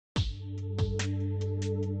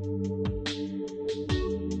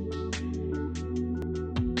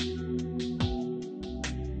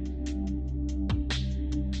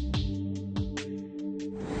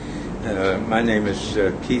My name is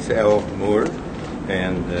Keith L. Moore,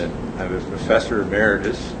 and I'm a professor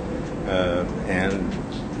emeritus and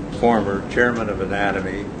former chairman of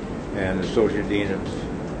anatomy and associate dean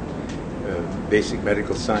of basic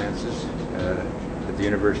medical sciences at the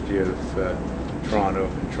University of Toronto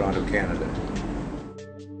in Toronto, Canada.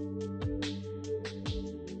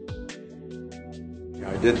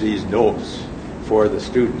 I did these notes for the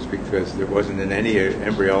students because there wasn't in any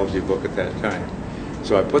embryology book at that time.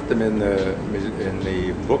 So I put them in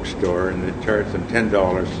the bookstore, and they charged them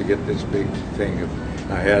 $10 to get this big thing.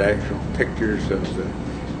 I had actual pictures of the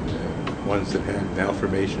ones that had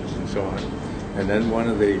malformations and so on. And then one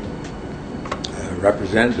of the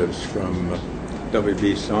representatives from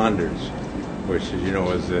W.B. Saunders, which, as you know,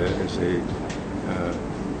 is an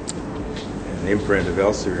imprint of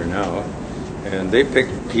Elsevier now, and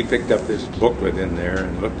he picked up this booklet in there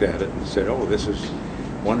and looked at it and said, "Oh, this is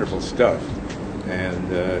wonderful stuff." And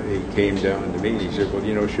he came down to me and he said, "Well,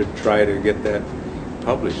 you should try to get that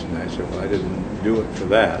published." And I said, "Well, I didn't do it for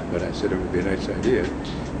that, but I said it would be a nice idea."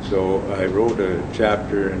 So I wrote a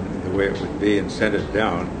chapter in the way it would be and sent it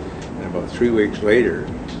down. And about 3 weeks later,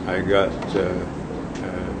 I got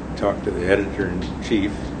talked to the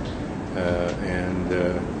editor-in-chief, and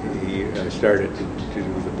I started to do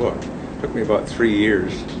the book. It took me about 3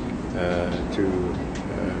 years to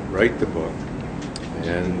write the book,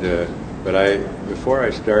 and but before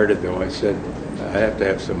I started, though, I said I have to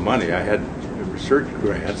have some money. I had research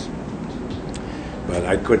grants, but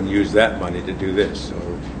I couldn't use that money to do this. So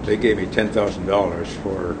they gave me $10,000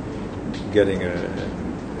 for getting a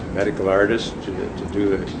medical artist to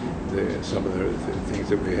do some of the things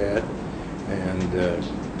that we had. And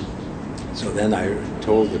so then I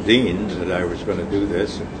told the dean that I was going to do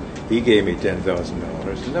this, and he gave me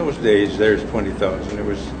 $10,000. In those days, there's $20,000. It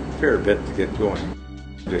was a fair bit to get going,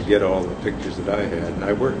 to get all the pictures that I had. And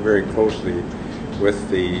I worked very closely with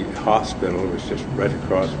the hospital. It was just right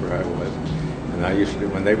across where I was. And I used to,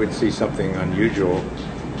 when they would see something unusual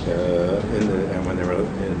and when they were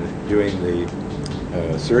doing the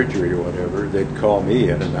surgery or whatever, they'd call me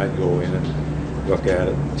in, and I'd go in and look at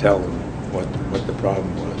it and tell them what the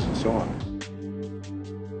problem was and so on.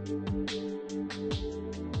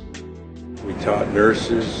 We taught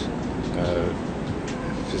nurses,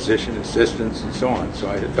 physician assistants, and so on. So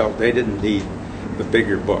I felt they didn't need the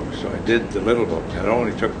bigger book, so I did the little book. And it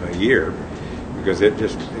only took me a year because it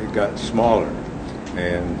got smaller,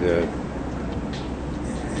 and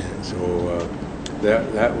so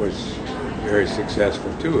that was very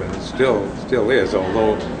successful too, and it still is.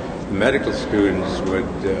 Although the medical students would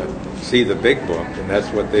see the big book, and that's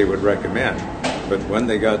what they would recommend. But when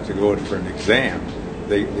they got to go for an exam,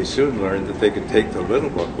 they soon learned that they could take the little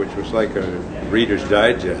book, which was like a Reader's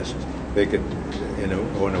Digest. They could,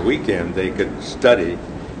 on a weekend, they could study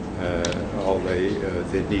all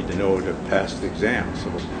they'd need to know to pass the exam.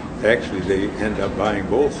 So actually, they end up buying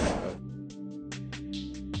both.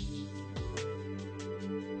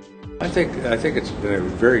 I think it's been a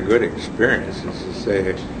very good experience. As to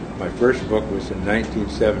say, my first book was in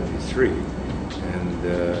 1973, and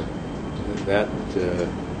that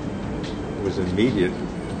was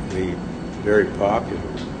immediately very popular,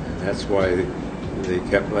 and that's why they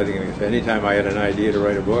kept letting me. If any time I had an idea to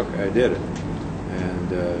write a book, I did it, and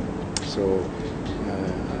so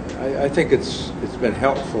I think it's been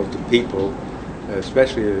helpful to people,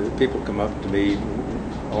 especially people come up to me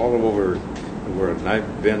all over the world, and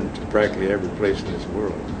I've been to practically every place in this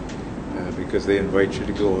world because they invite you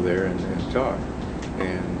to go there and talk,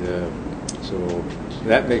 and so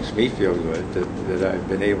that makes me feel good that I've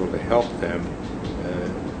been able to help them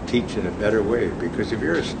teach in a better way. Because if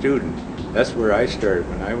you're a student, that's where I started.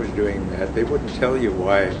 When I was doing that, they wouldn't tell you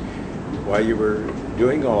why you were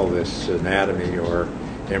doing all this anatomy or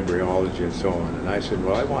embryology and so on. And I said,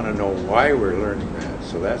 well, I want to know why we're learning that.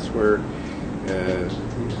 So that's where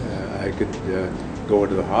I could go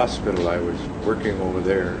to the hospital. I was working over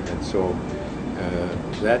there, and so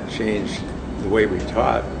that changed the way we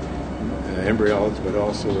taught embryology, but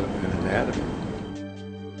also anatomy.